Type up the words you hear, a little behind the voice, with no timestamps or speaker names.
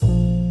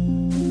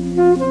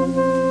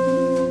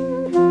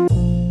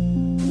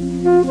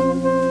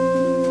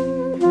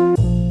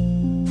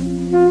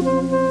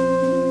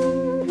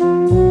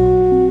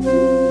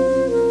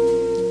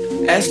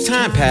As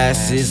time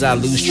passes, I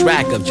lose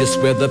track of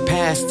just where the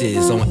past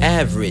is. On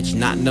average,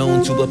 not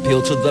known to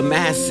appeal to the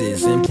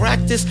masses. In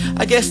practice,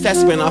 I guess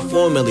that's when I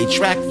formally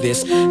track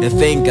this. And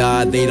thank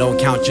God they don't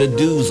count your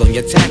dues on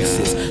your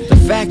taxes. The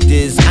fact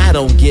is, I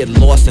don't get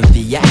lost in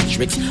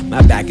theatrics.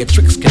 My bag of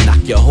tricks can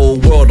knock your whole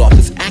world off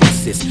its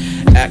axis.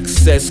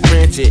 Access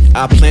granted,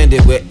 I planned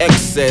it with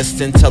excess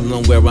and tell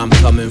them where I'm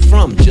coming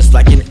from, just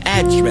like an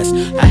address.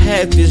 I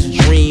had this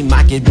dream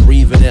I could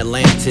breathe in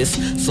Atlantis.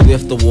 So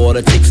if the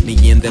water takes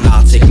me in, then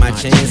I'll take my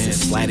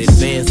chances. Slight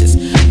advances,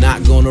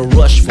 not gonna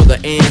rush for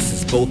the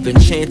answers. Both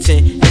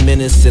enchanting and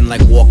menacing,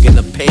 like walking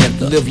a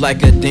panther. Live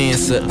like a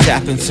dancer,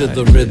 tap into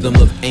the rhythm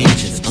of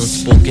ancients.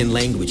 Unspoken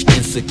language,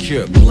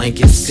 insecure,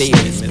 blanket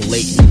statements.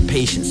 Blatant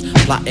patience,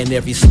 plotting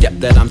every step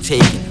that I'm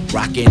taking.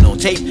 Rocking on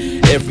tape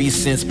ever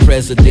since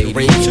President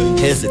Reagan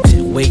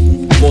Hesitant,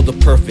 waiting for the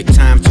perfect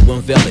time to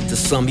unveil it. To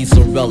some he's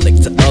a relic,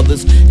 to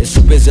others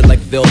exquisite like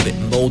velvet,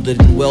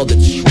 molded and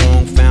welded.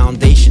 Strong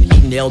foundation,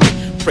 he nailed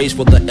it. Praise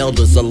for the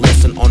elders, a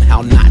lesson on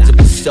how not to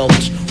be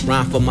selfish.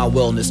 Rhyme for my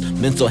wellness,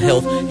 mental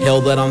health,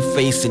 hell that I'm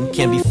facing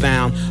can be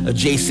found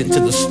adjacent to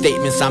the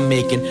statements I'm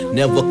making.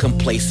 Never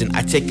complacent,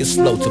 I take it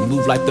slow to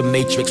move like the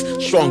Matrix.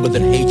 Stronger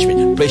than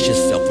hatred, brace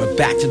yourself, we're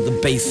back to the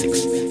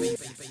basics.